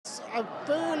a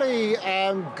fairly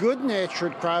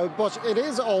good-natured crowd, but it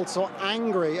is also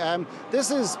angry.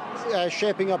 This is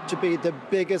shaping up to be the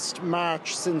biggest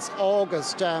march since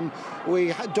August.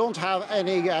 We don't have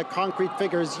any concrete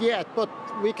figures yet, but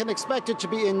we can expect it to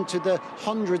be into the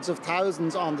hundreds of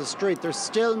thousands on the street. They're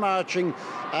still marching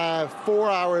 4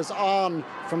 hours on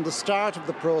from the start of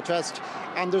the protest,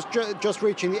 and there's just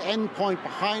reaching the end point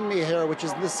behind me here, which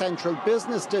is the central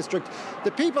business district.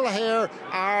 The people here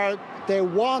they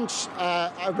want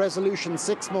a resolution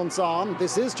 6 months on.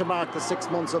 This is to mark the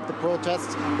 6 months of the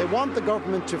protests. They want the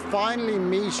government to finally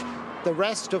meet the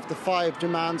rest of the 5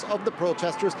 demands of the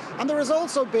protesters. And there has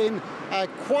also been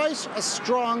quite a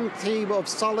strong theme of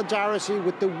solidarity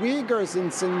with the Uyghurs in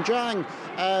Xinjiang,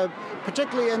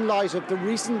 particularly in light of the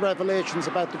recent revelations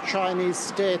about the Chinese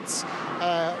state's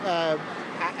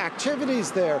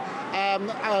activities there.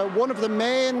 One of the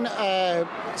main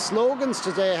slogans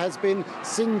today has been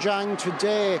Xinjiang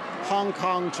today, Hong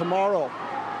Kong tomorrow.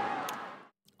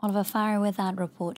 Oliver Farrer with that report.